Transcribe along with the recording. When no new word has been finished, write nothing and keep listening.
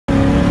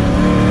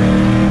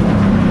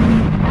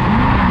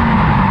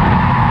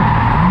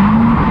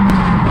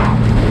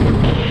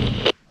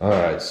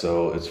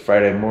so it's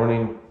Friday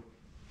morning.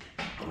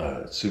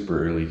 It's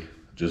super early.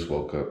 Just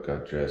woke up,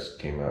 got dressed,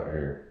 came out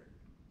here.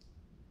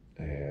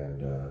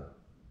 And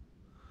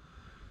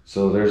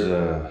so there's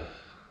a,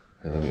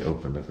 and let me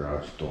open the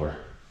garage door.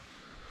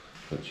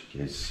 Let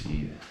you guys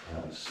see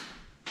this.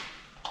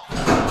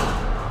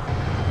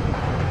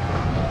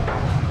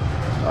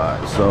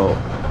 Alright, so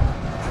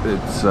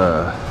it's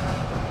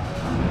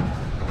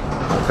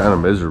kind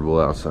of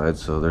miserable outside,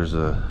 so there's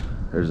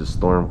a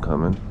storm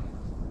coming.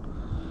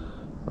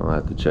 I'll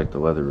have to check the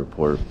weather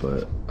report,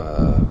 but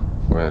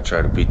we're gonna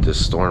try to beat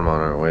this storm on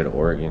our way to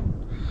Oregon,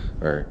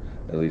 or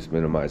at least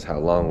minimize how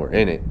long we're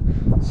in it.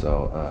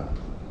 So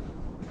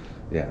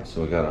yeah,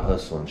 so we gotta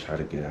hustle and try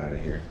to get out of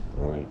here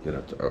when we get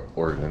up to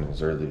Oregon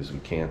as early as we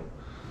can,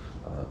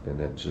 and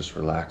then just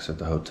relax at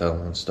the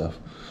hotel and stuff.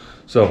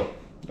 So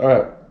all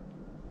right,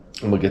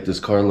 I'm gonna get this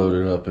car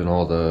loaded up and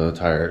all the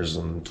tires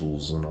and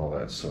tools and all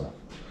that. So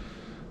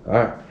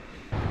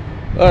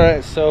all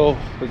right, so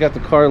we got the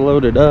car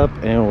loaded up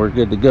and we're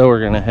good to go. We're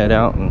gonna head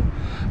out and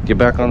get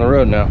back on the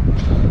road now.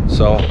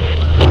 So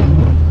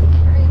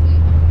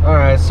all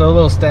right, so a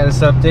little status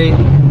update.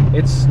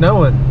 It's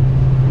snowing,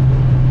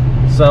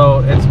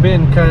 so it's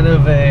been kind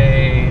of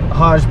a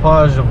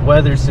hodgepodge of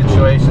weather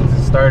situations.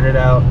 It started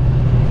out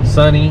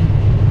sunny,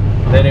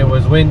 then it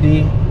was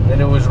windy, then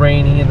it was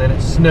rainy, and then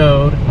it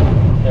snowed,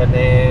 and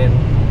then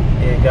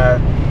it got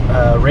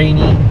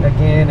rainy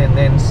again, and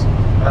then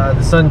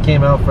the sun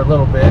came out for a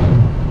little bit,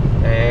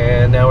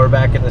 and now we're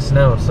back in the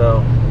snow.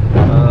 So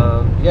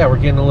yeah, we're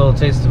getting a little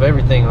taste of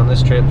everything on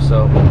this trip.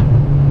 So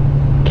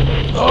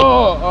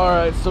all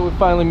right, so we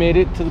finally made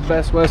it to the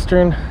Best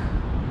Western.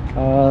 It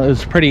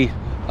was a pretty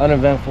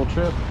uneventful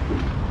trip,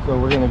 so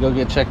we're gonna go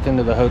get checked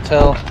into the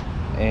hotel,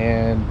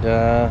 and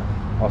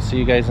I'll see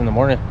you guys in the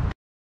morning.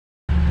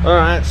 All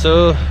right,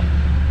 so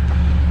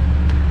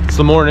it's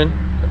the morning,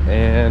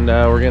 and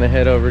we're gonna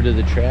head over to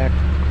the track.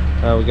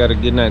 We got a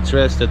good night's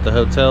rest at the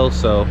hotel,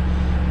 so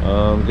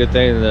good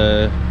thing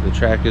the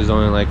track is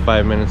only like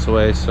 5 minutes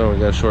away, so we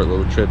got a short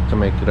little trip to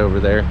make it over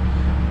there.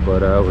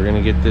 But we're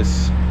gonna get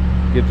this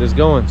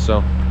going,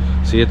 so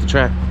see you at the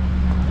track.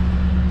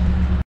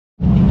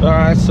 All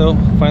right, so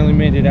finally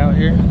made it out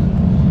here.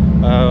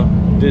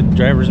 Did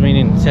driver's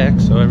meeting in tech,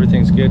 so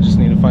everything's good. Just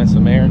need to find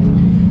some air.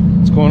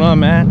 What's going on,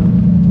 Matt?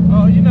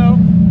 Oh, you know,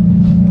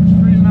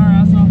 just freezing our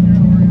ass off here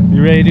in Oregon.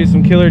 You ready to do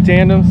some killer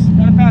tandems?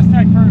 Gotta pass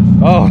tech first.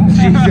 Oh,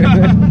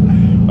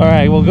 Jesus. All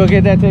right, well, go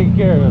get that taken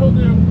care of. Will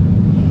do.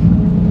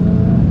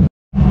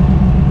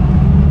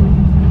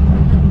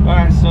 All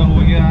right, so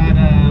we got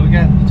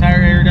the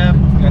tire aired up,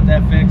 got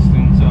that fixed,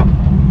 and so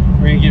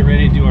we're gonna get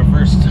ready to do our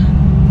first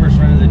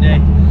run of the day.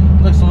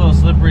 Looks a little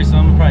slippery, so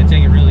I'm gonna probably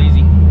take it real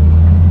easy.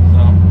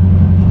 So,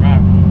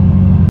 right.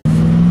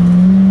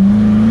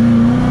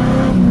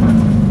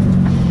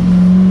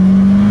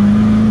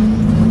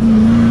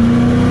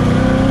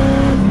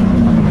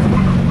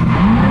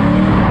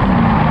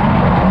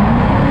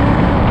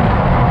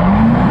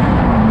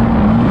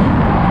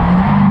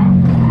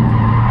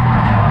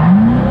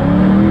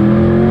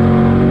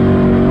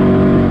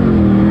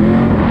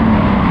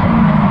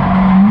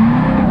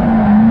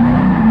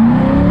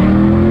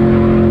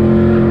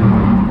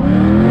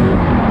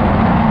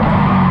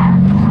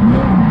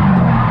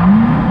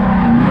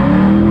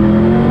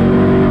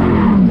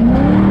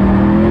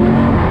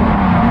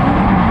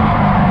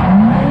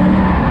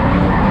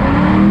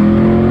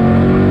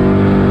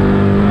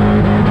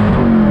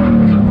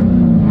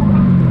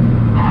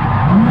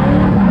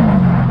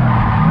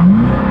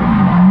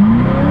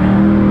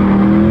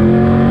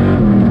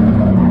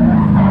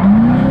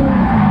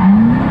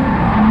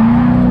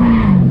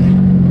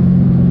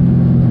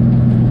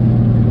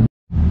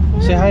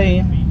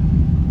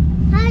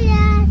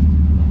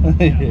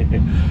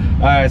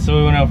 Alright, so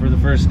we went out for the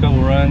first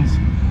couple runs.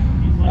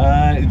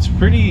 It's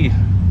pretty,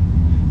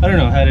 I don't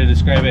know how to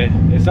describe it.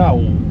 It's not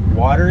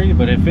watery,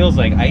 but it feels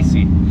like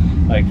icy,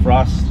 like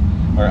frost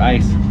or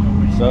ice.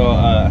 So,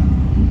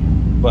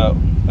 but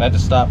I had to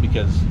stop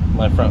because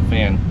my front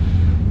fan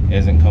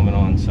isn't coming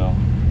on. So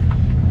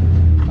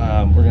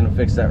we're gonna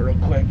fix that real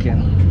quick,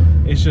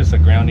 and it's just a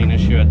grounding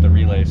issue at the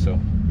relay. So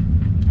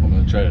I'm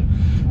gonna try to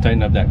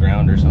tighten up that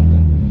ground or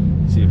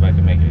something, see if I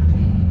can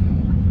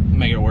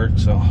make it work.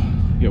 So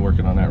get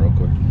working on that real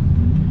quick.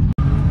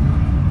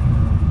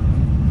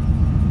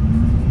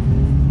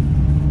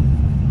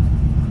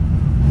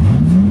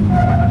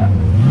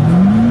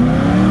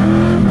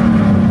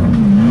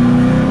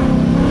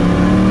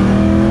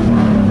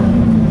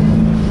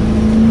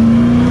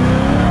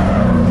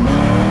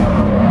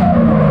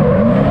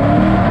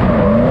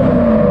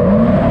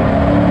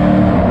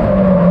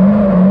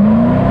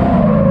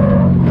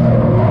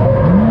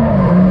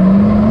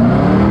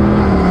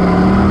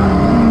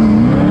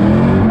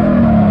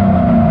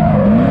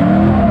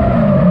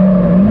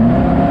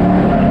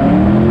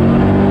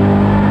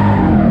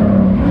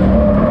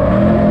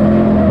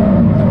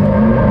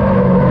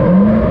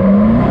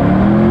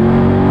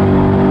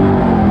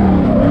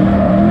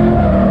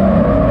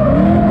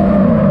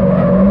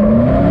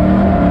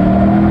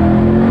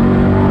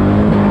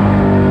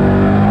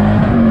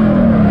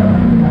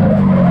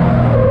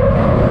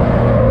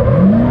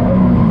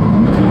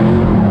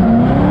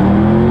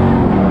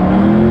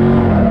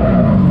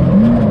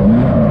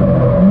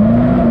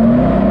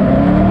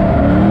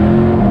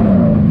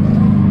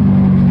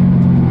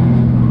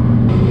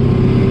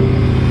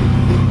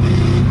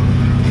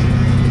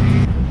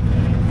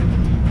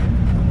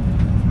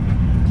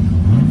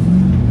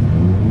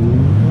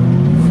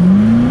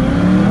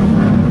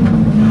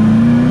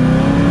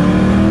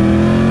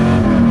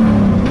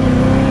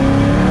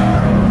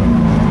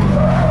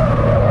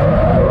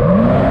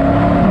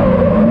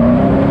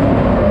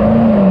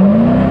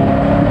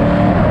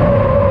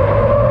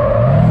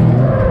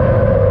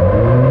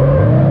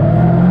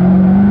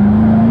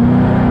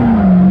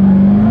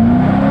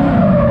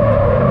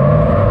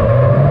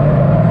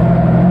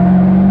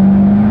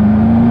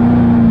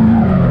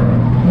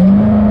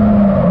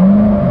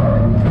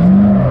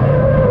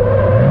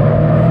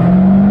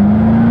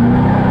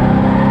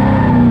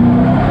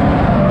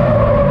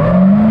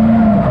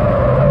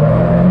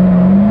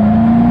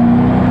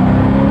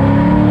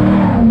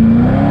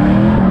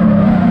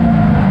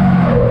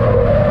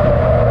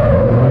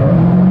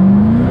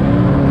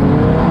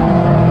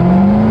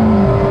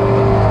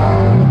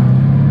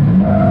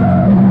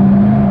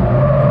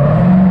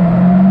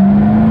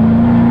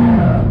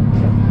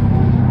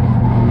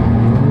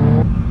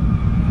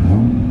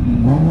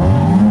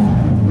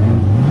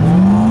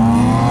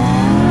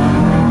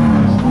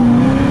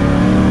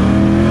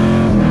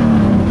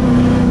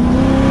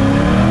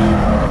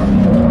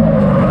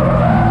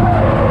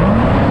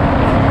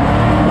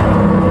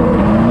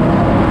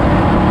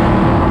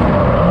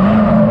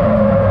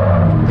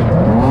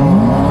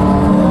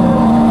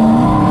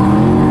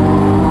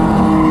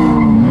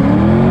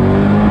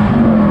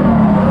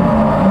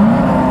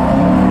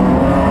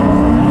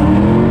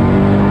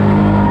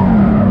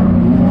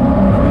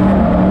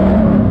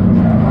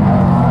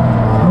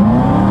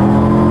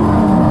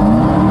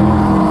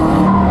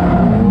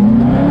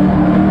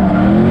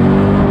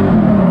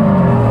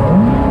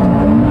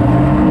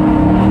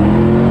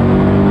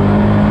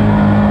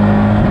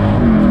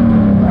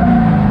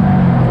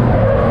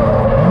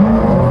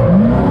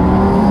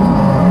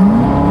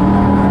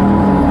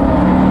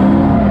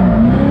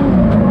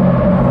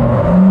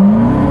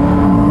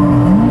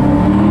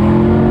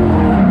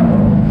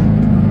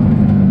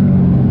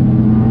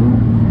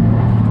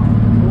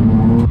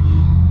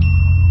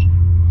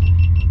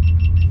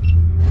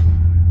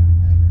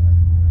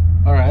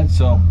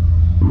 So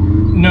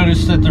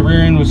noticed that the rear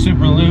end was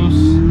super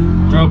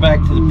loose, drove back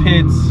to the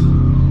pits,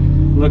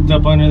 looked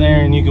up under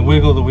there, and you can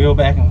wiggle the wheel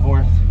back and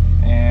forth.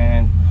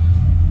 And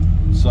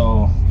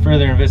so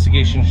further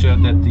investigation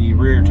showed that the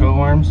rear tow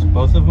arms,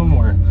 both of them,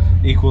 were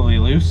equally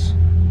loose.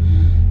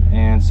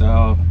 And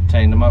so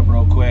tightened them up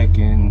real quick,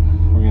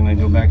 and we're gonna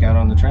go back out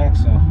on the track.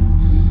 So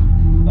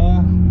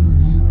a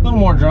little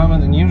more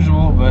drama than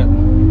usual, but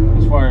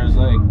as far as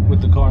like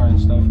with the car and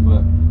stuff,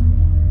 but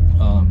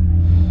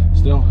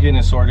still getting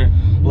it sorted.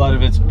 A lot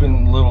of it's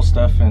been little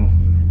stuff, and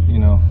you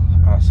know,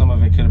 some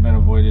of it could have been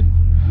avoided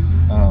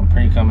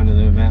pre coming to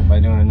the event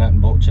by doing a nut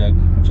and bolt check,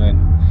 which I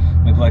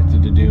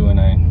neglected to do, and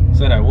I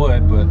said I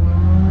would, but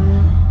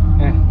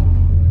yeah.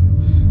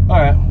 All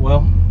right,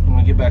 well, I'm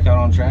gonna get back out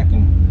on track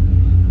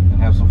and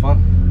have some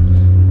fun.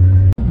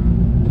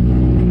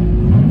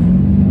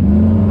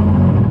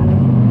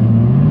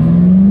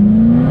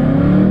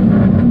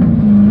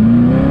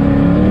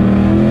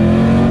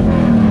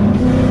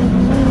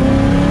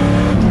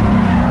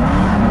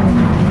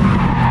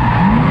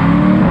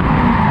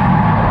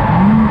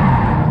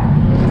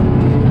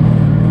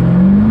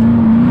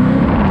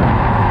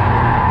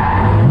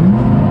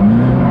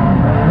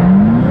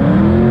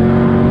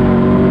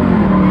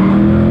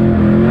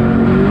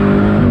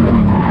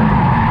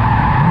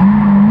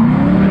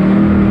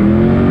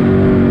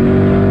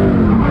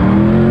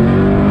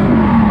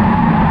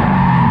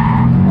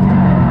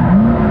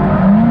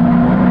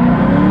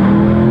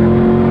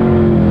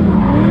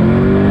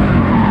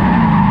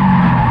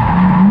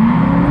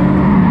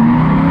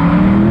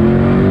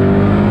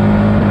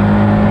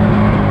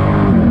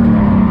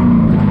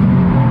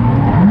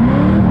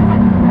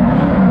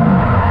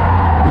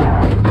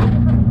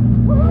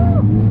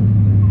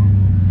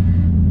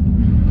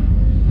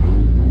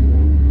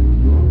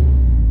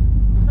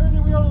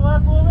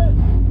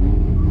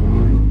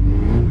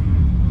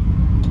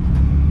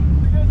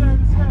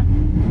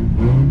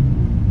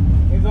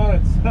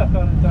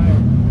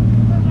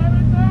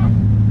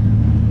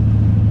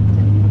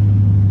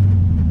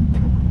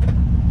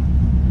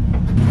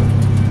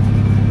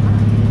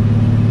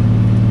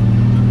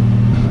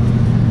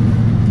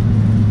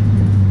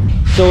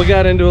 So we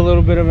got into a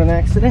little bit of an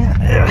accident.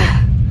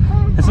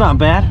 It's not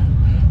bad,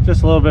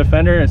 just a little bit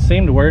fender. It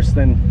seemed worse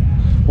than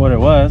what it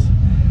was.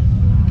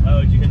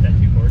 Oh, did you hit that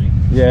 240?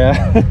 Yeah.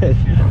 Shit,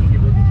 I think you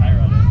broke the tire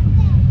on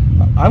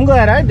it. I'm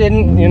glad I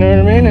didn't, you know what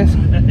I mean? It's,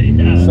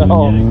 Yeah, so,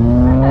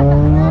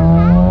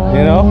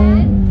 you know?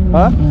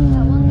 Huh?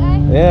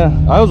 Yeah,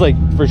 I was like,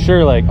 for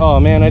sure, like, oh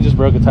man, I just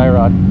broke a tie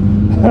rod.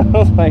 I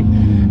was like,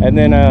 and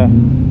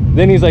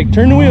then he's like,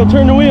 turn the wheel,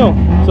 turn the wheel.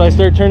 So I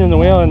started turning the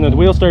wheel, and the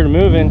wheel started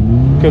moving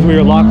because we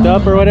were locked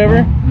up or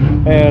whatever.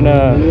 And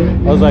I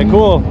was like,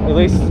 cool, at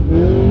least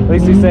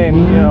he's saying,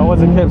 you know,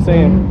 wasn't kept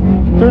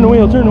saying, turn the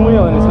wheel,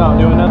 and it's not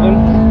doing nothing.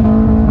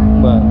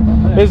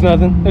 But it's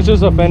nothing, it's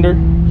just a fender.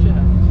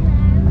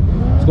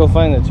 Let's go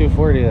find the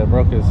 240 that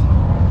broke his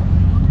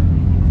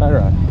tie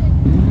rod.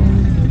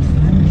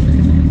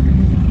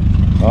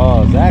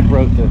 Oh, Zach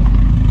broke the...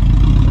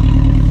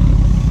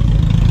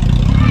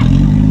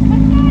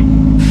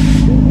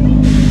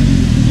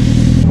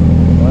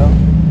 Well,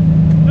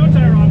 no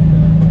tire on.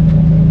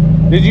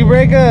 did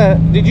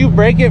you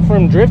break it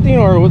from drifting,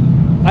 or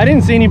I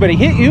didn't see anybody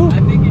hit you? I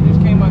think it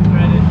just came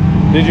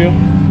unthreaded. Did you?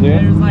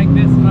 Yeah. There's like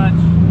this much.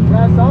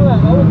 Yeah, I saw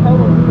that. That was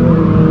hella.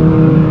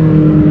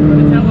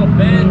 It's hella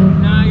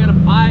bent. Now I gotta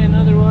buy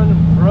another one.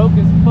 Broke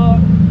as fuck.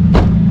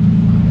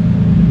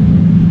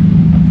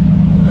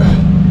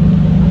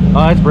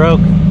 Oh, it's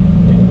broke.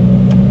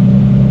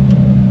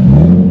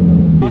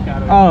 Fuck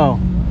out of it. Oh.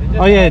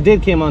 Oh yeah, it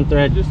did came on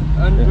thread. Just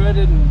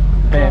unthreaded and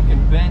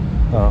fucking bent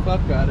the Oh.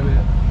 fuck out of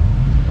it.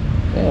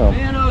 Yeah.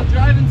 Man, I was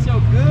driving so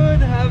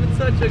good, having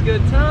such a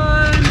good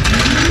time.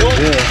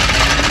 Yeah.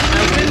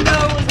 My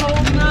window was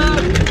holding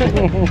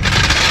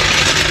up.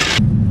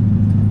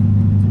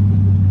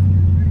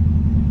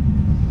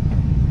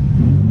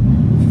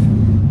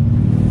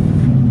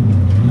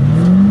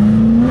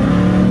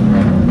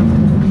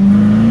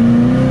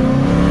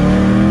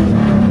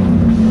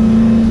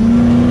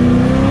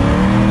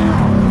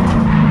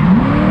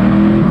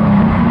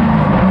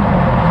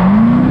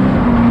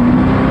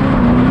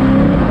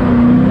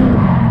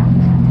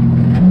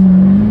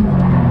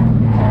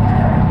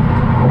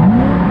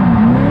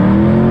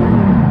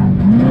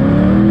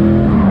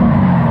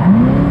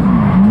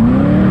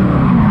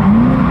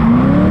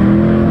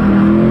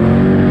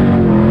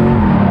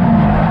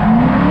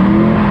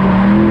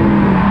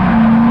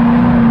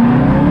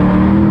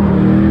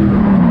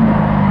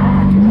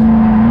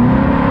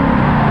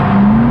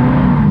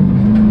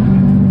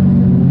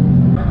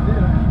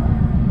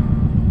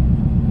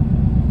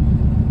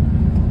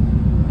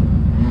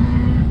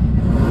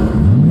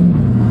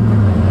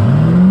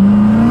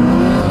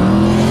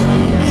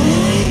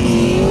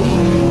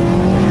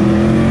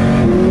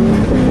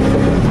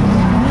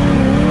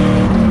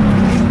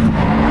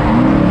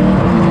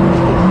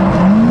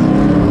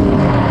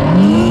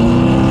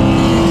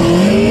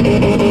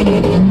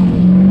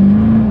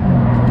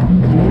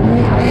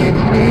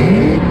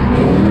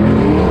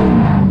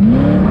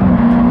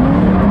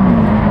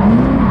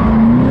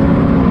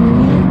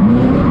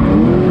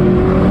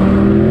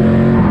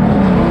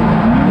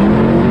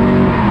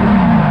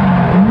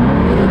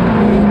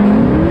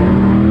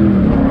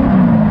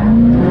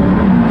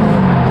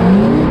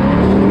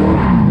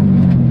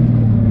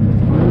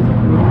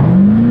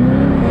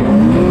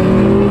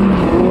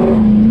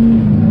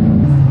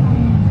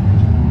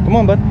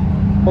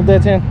 Hold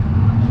that 10.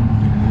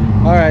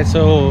 All right,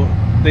 so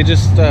they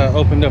just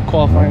opened up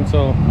qualifying,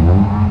 so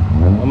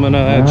I'm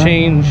gonna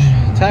change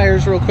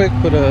tires real quick,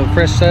 put a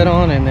fresh set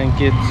on, and then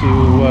get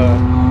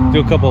to do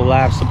a couple of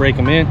laps to break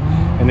them in,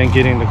 and then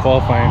get into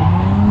qualifying.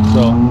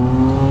 So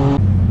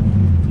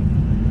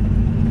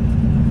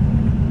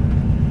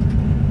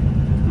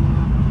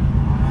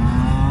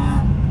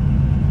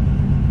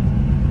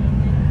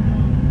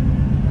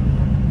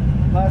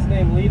last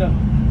name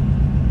Leedom.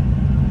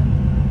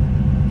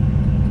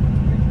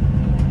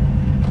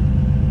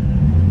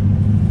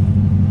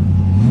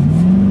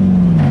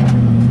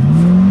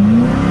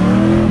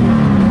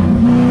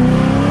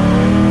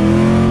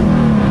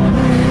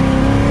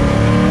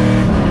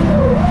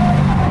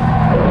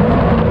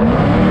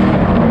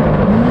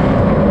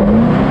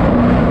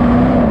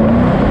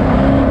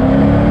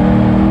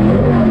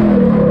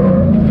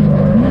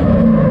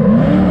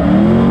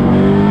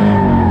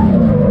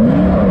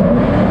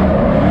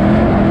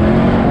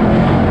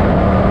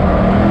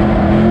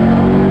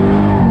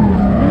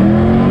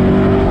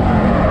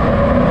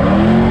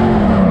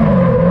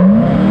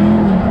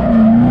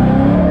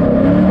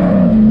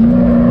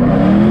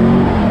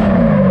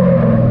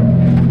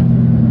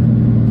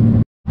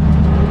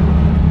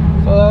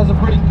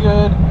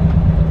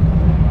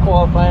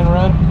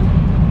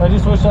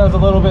 Wish I was a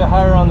little bit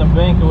higher on the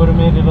bank. It would have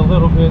made it a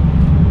little bit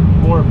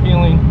more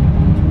appealing,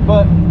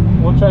 but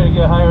we'll try to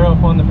get higher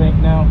up on the bank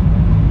now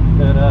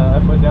that I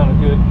put down a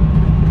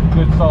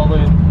good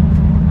solid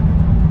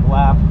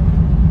lap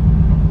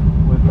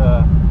with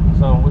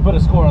so we put a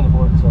score on the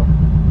board, so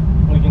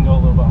we can go a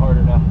little bit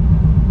harder now.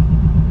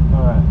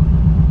 All right.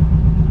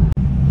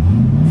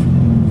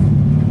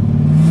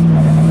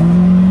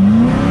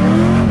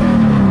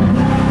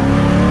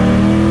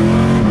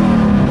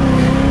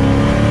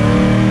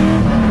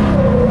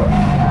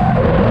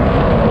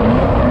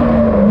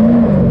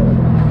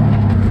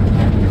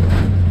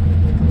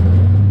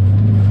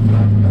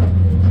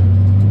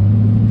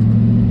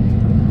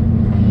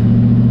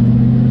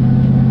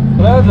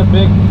 That was a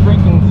big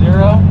freaking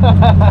zero.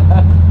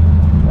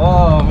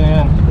 Oh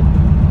man,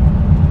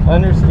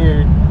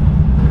 understeered.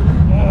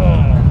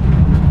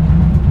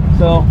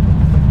 So,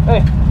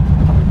 hey,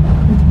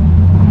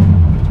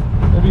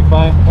 it'll be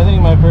fine. I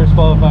think my first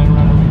qualifying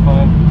run will be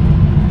fine.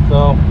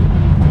 So,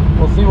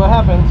 we'll see what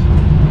happens.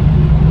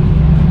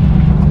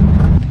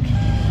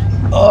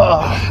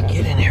 Oh,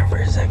 get in here for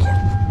a second.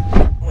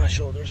 My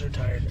shoulders are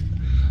tired.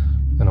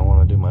 I don't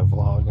want to do my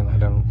vlog, and I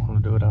don't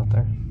want to do it out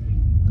there.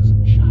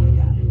 I'm a shy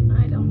guy.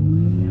 I don't.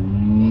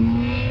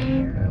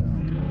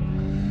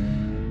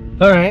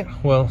 All right.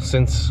 Well,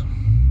 since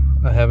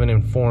I haven't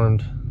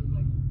informed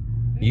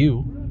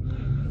you,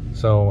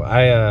 so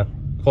I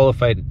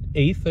qualified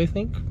 8th, I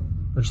think,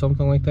 or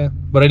something like that.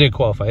 But I did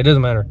qualify. It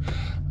doesn't matter.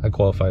 I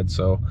qualified.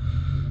 So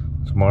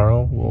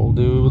tomorrow we'll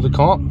do the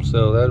comp.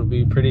 So that'll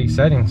be pretty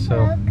exciting.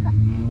 So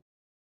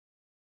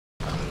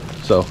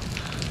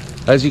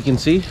as you can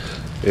see,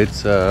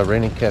 it's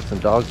raining cats and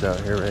dogs out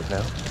here right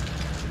now.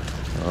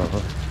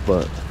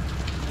 But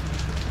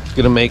it's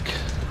gonna make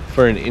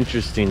for an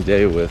interesting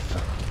day with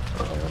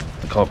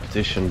the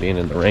competition being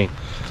in the rain,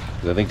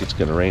 because I think it's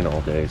gonna rain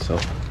all day. So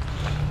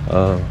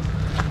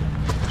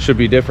should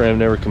be different. I've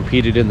never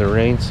competed in the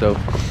rain, so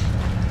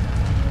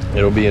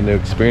it'll be a new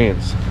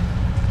experience.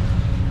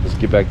 Let's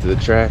get back to the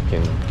track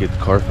and get the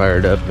car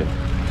fired up, and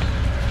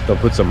they'll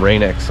put some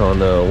Rain X on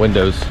the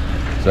windows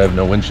because I have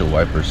no windshield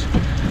wipers.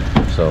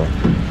 So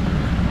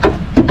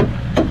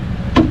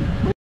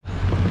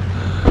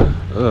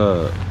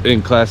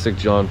in classic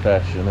John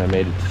fashion, I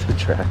made it to the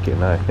track,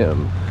 and I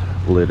am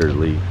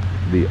literally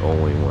the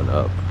only one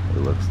up,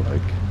 it looks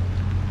like.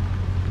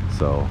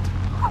 So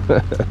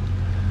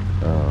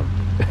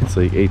it's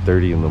like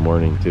 8:30 in the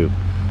morning too.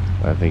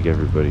 I think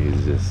everybody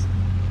is just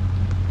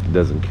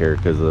doesn't care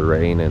because of the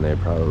rain, and they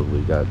probably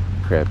got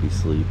crappy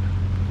sleep.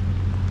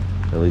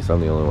 At least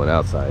I'm the only one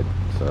outside.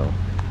 So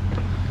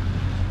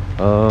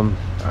all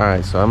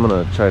right, so I'm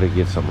gonna try to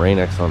get some Rain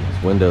X on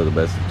this window the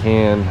best I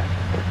can.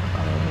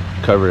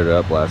 Covered it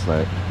up last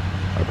night.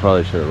 I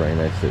probably should have Rain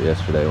X'd it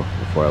yesterday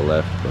before I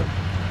left, but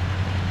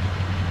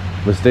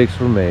mistakes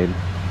were made.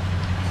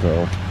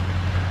 So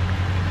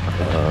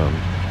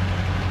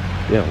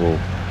yeah, we'll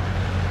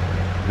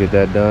get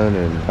that done.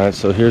 And all right,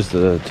 so here's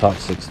the top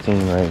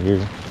 16 right here.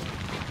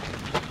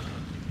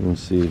 You can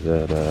see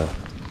that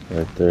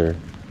right there,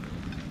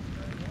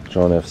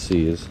 John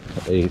FC is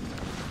 8th,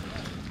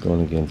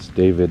 going against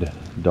David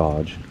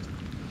Dodge.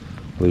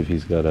 I believe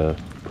he's got a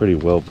pretty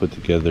well put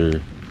together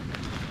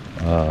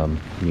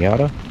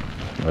Miata.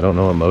 I don't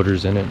know what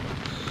motor's in it,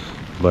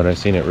 but I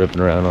seen it ripping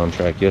around on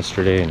track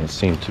yesterday, and it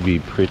seemed to be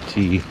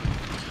pretty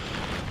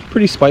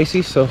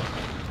spicy. So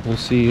we'll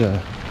see how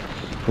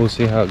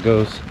it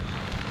goes.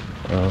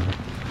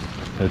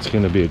 It's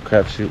going to be a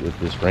crapshoot with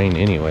this rain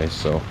anyway,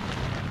 so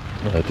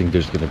I think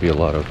there's going to be a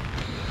lot of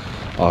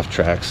off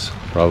tracks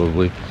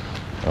probably.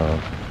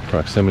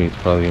 Proximity is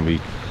probably going to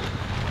be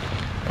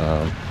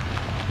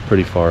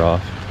pretty far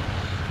off,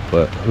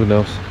 but who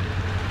knows.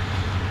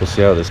 We'll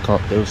see how this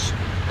comp goes.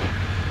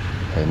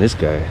 And this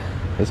guy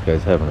This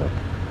guy's having a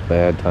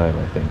bad time,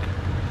 I think.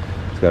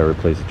 He's got to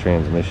replace the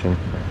transmission,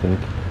 I think.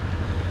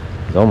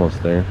 He's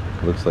almost there.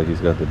 Looks like he's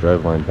got the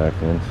drive line back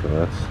in,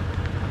 so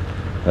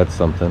that's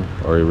something.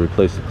 Or he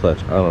replaced the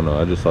clutch. I don't know.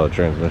 I just saw a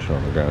transmission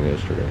on the ground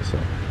yesterday, so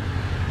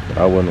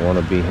I wouldn't want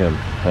to be him.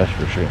 That's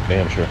for sure.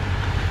 Damn sure.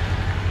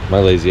 My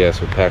lazy ass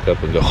would pack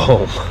up and go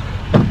home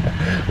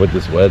with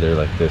this weather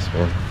like this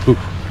one. Whew.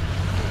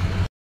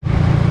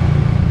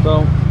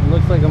 So it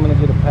looks like I'm gonna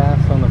get a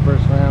pass on the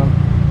first round.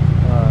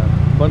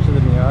 A bunch of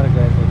the Miata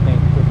guys, I think,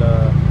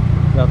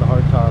 without the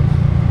hard tops,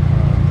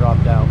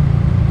 dropped out.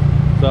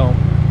 So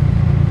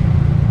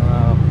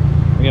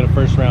we got a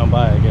first round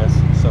bye, I guess.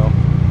 So,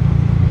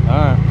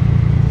 all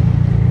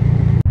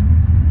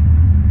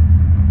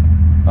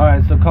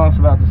right. So comp's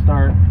about to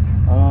start.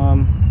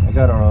 I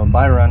got a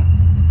bye run,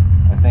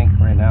 I think,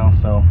 right now.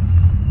 So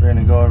we're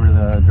gonna go over to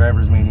the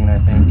drivers meeting, I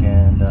think,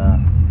 and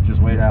just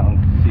wait out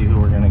and see who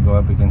we're gonna go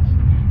up against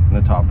in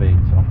the top 8.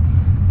 So,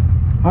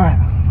 all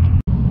right.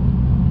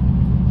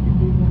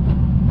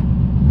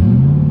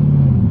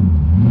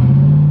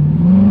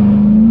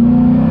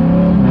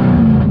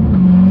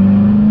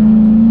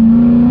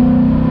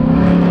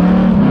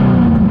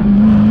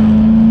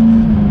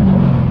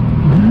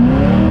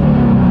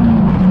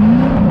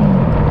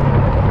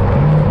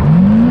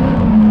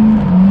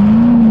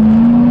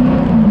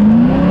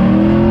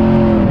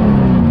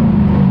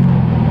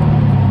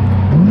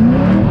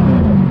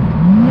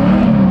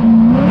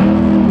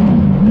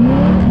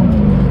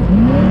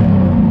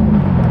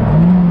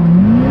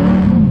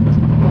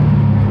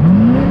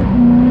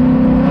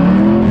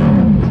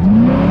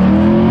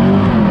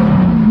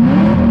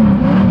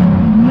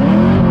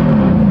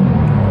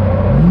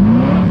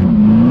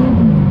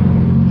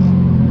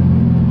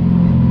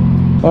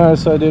 Alright,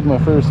 so I did my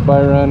first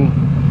bye run,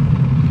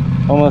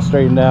 almost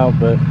straightened out,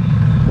 but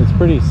it's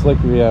pretty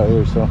slickery out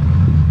here, so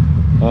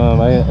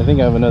I think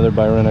I have another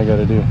bye run I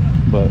gotta do,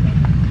 but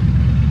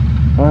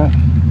alright.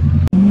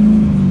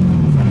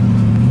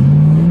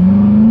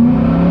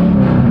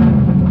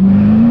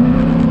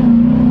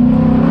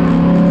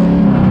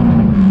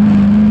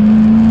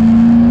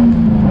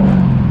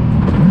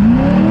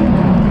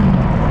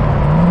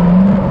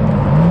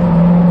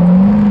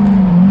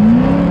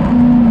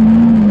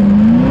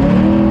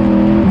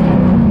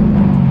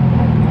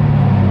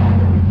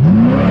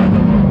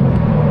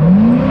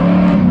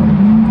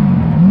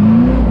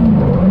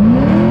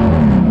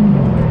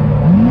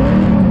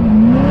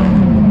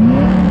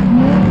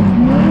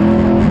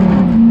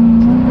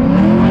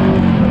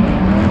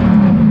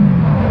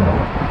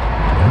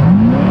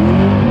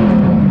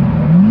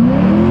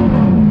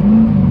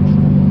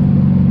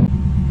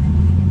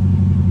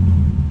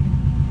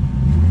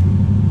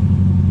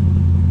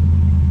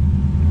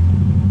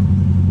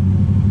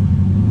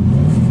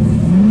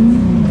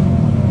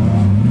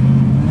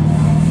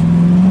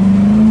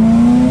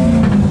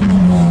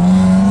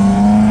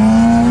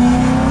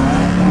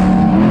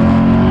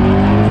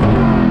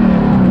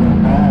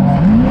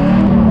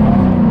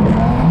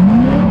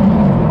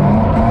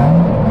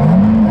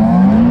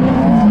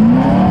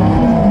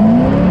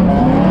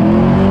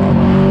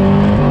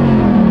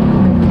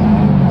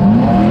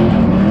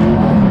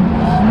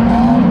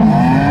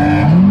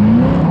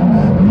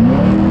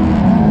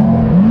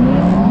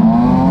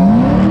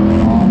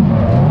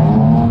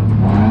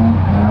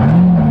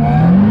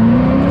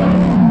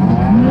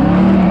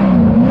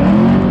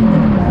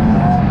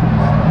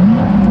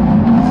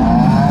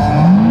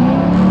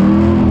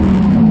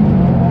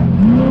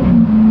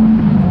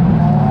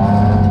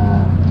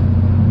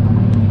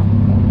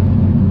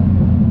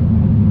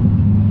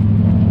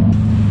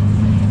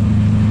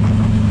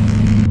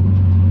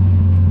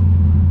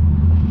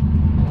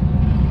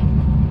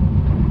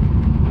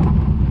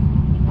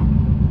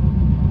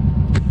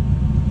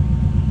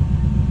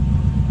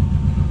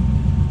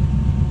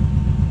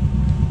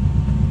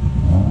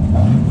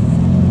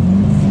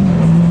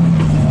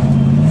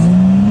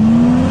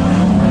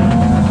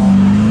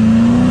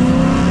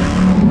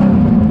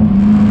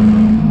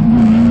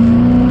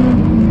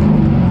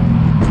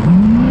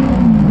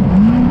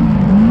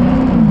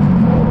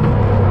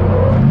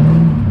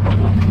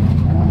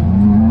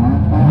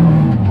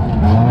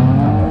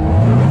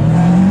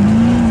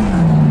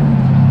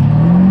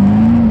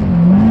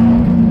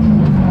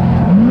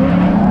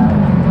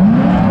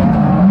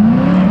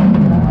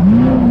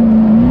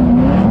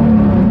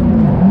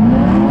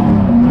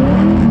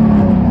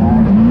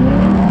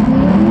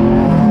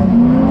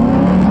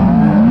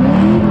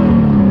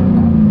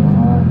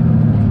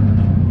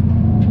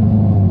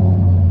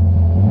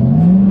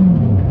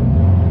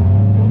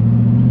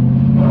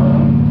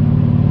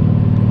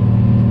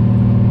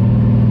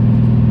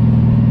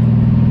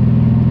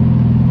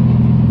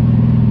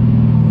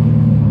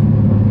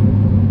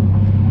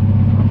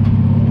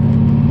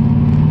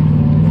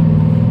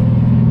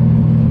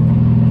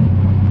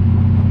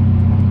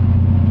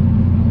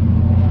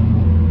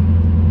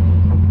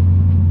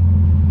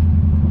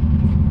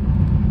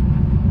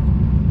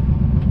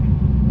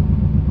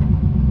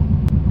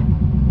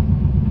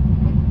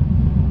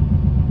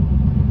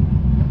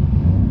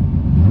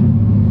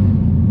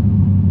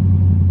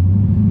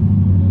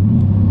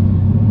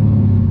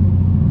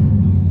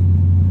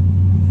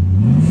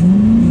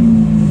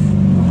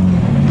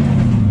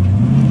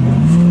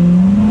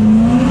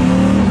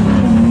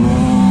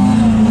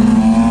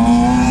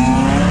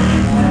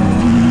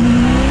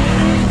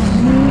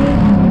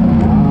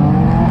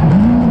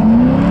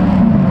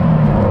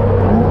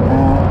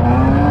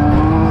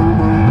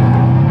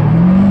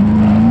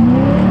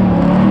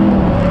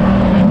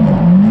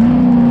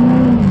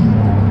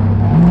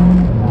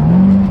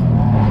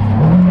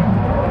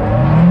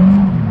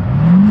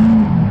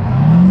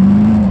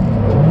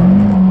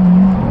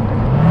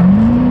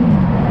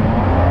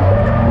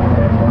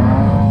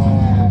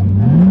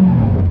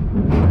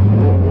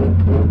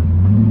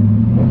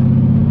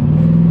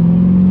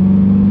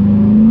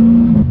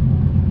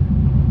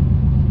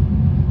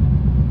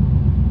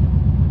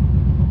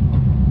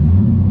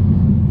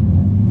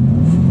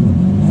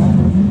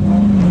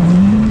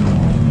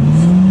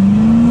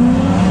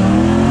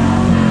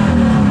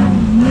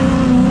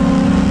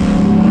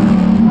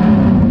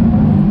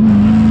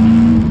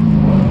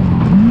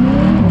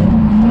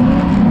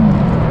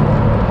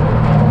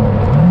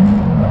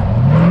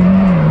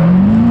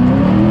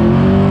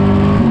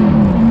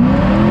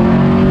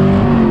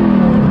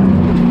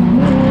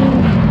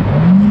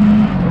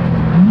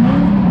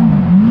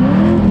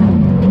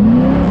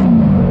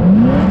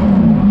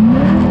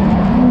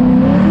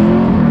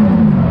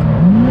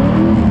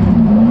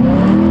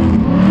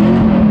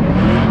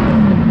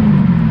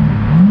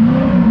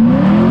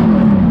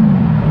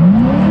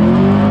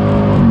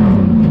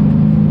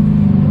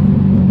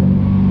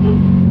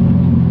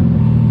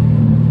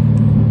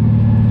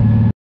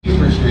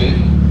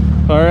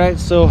 All right,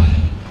 so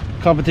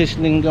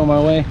competition didn't go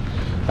my way.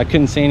 I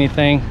couldn't say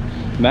anything.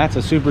 Matt's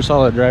a super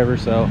solid driver,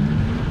 so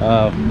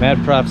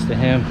mad props to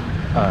him.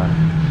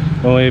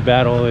 When we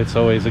battle, it's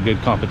always a good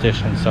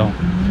competition. So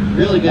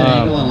really good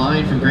angle and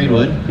line from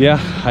Greenwood. Yeah,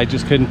 I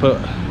just couldn't put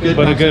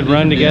a good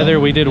run together.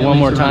 We did it one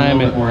more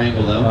time, and more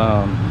angle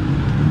though.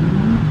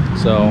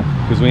 So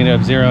because we ended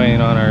up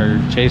zeroing on our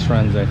chase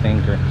runs, I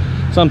think, or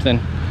something.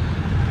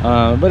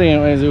 But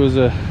anyways, it was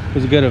a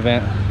good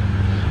event.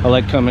 I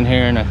like coming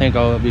here, and I think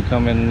I'll be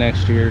coming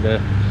next year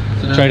to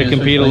try to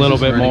compete a little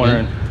bit more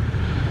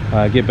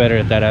and get better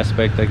at that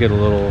aspect. I get a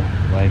little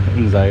like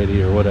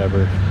anxiety or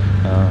whatever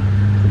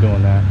for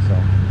doing that. So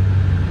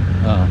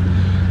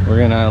we're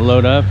gonna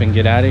load up and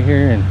get out of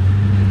here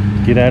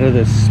and get out of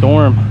this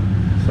storm.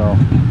 So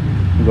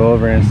we'll go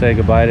over and say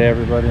goodbye to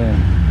everybody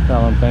and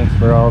tell them thanks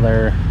for all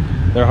their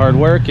hard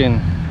work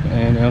and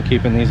you know,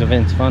 keeping these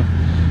events fun.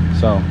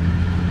 So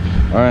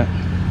all right.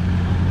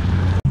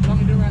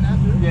 Want me to do right now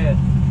too? Yeah.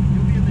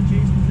 You'll be in the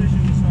chase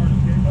position to start,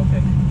 okay?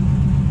 Okay.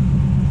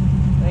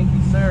 Thank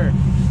you, sir.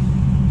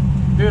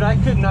 Dude, I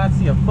could not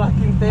see a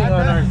fucking thing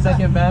on our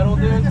second battle,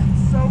 dude.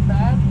 It's so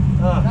bad.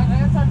 That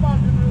anti-fog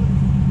didn't really...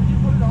 Did you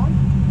put it on?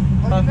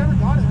 Oh, you never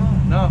got it, huh?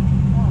 No.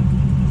 Oh.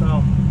 So,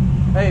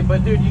 hey,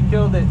 but dude, you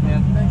killed it,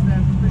 man. Thanks,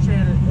 man.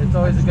 Appreciate it. It's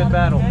always a good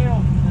battle.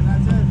 Nail, and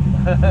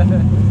that's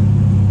it.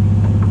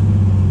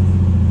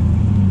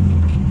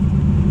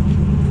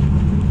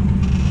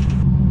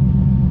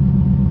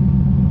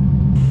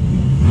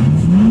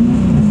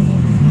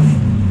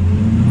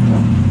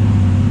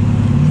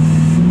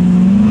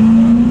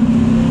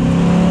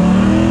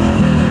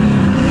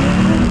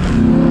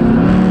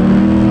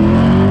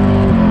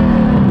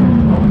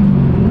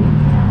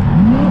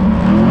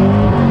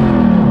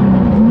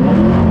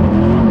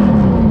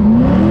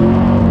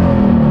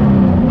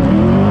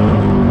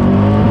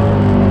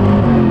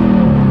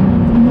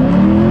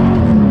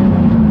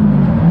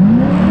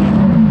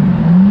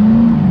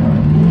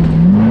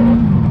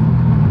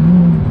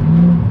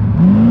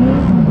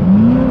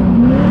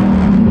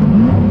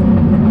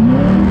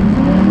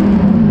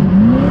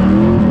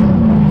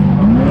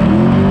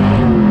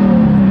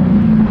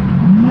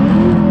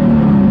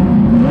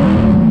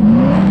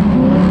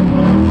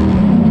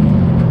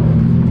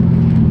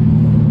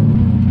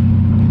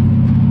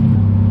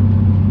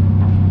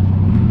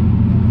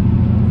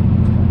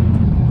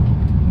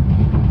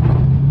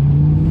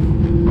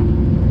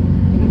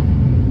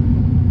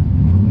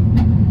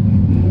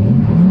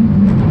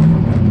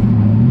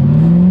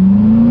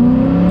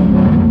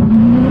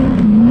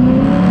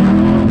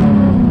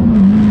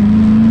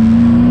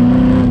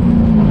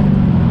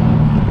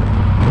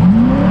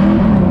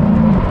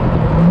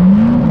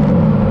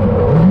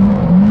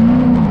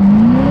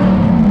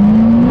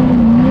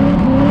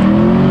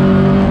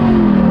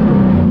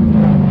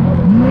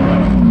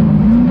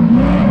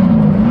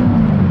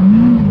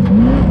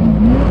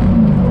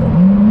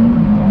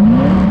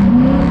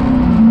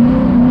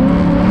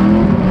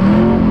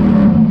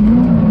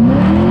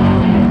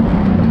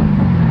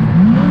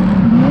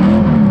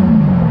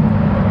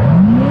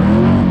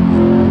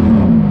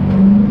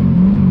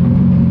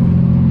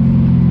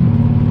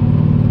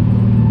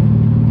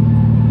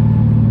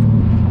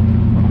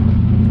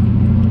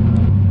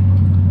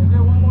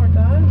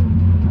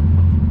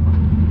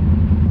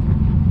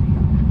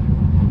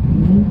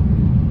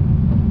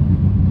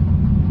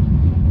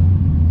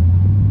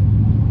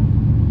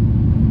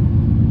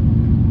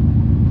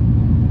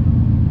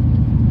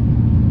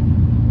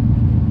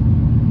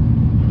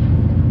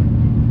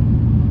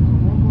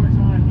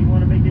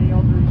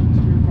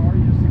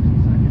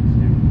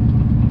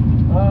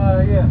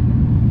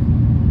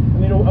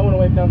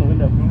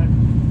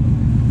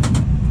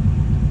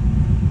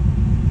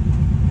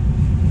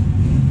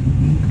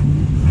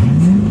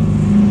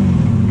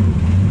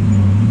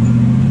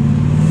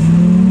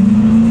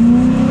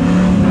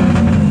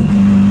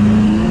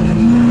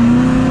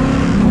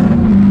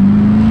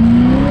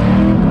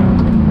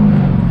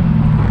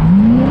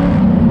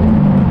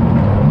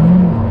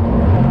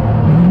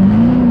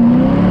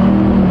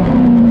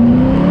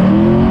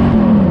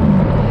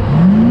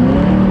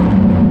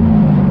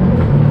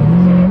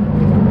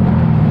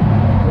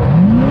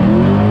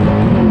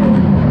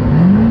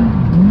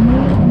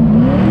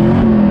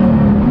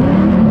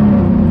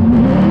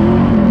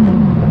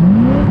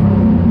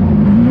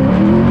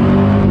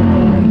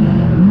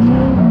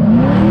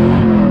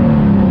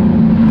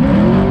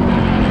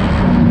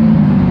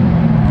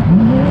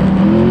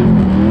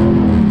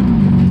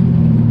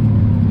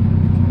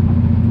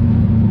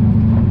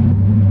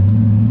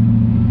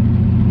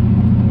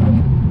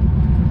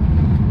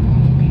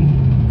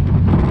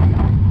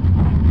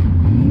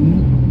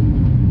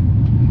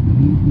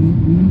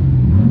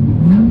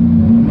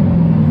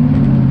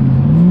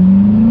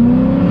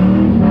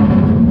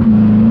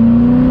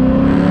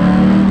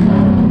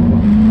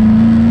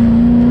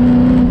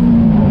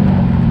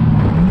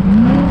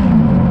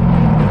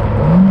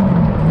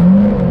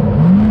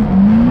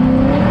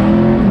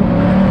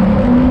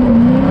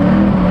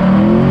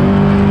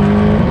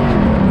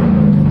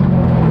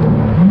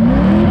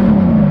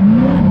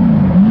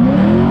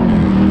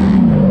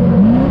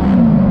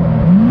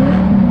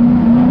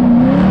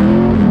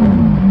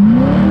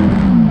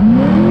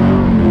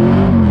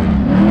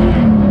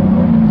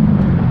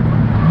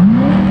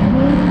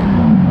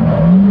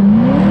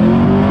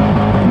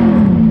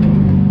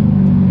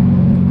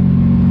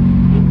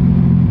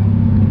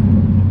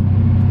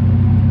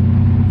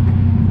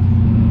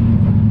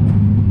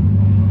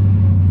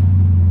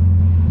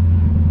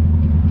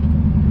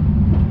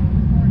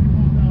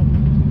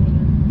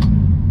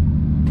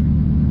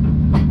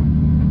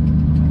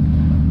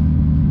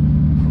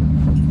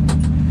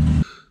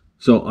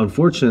 So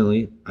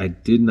unfortunately, I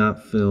did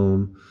not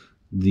film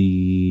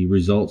the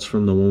results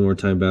from the one more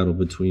time battle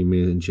between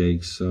me and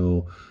Jake.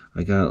 So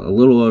I got a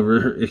little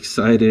over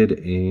excited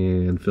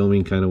and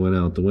filming kind of went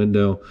out the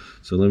window.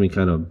 So let me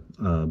kind of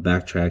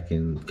backtrack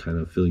and kind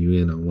of fill you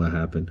in on what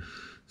happened.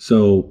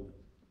 So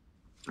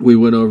we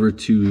went over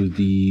to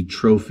the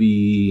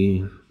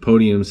trophy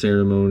podium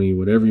ceremony,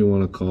 whatever you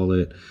want to call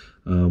it,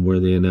 where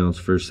they announced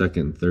first,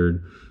 second, and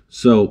third.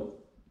 So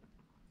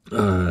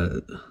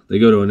they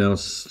go to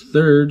announce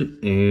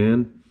third,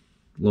 and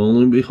lo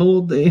and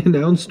behold, they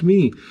announced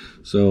me.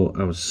 So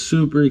I was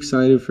super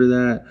excited for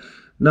that.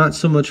 Not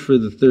so much for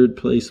the third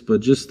place,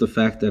 but just the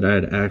fact that I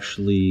had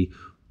actually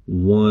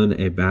won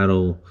a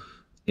battle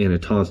in a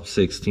top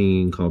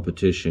 16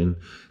 competition.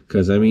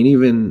 Because, I mean,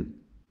 even,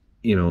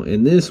 you know,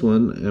 in this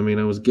one, I mean,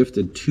 I was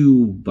gifted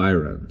 2 buy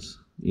runs.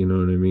 You know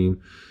what I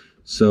mean?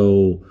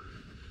 So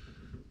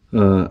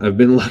I've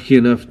been lucky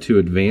enough to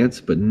advance,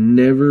 but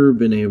never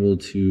been able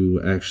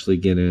to actually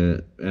get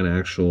an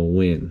actual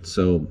win.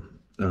 So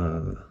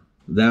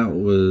that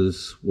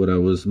was what I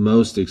was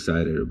most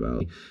excited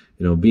about.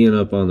 You know, being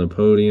up on the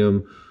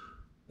podium,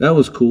 that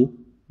was cool.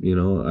 You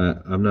know,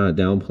 I'm not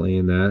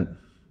downplaying that,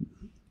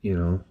 you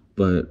know,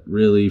 but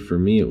really for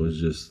me, it was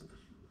just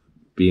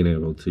being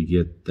able to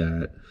get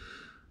that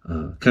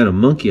kind of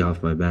monkey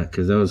off my back,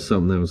 because that was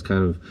something that was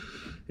kind of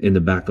in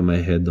the back of my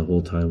head the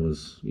whole time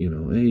was, you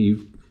know, hey,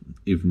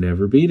 you've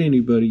never beat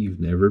anybody, you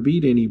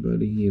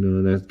know,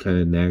 and that kind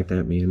of nagged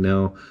at me. And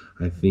now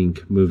I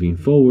think moving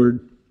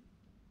forward,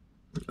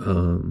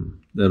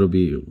 that'll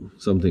be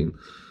something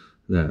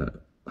that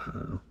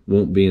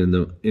won't be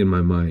in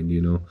my mind,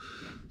 you know.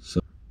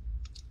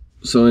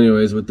 So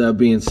anyways, with that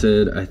being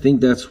said, I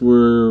think that's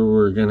where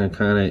we're gonna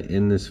kind of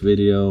end this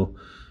video.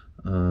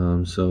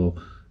 So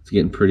it's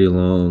getting pretty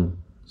long,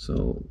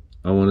 so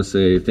I want to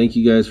say thank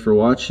you guys for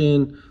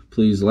watching.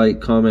 Please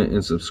like, comment,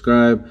 and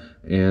subscribe,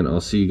 and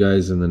I'll see you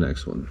guys in the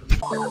next one.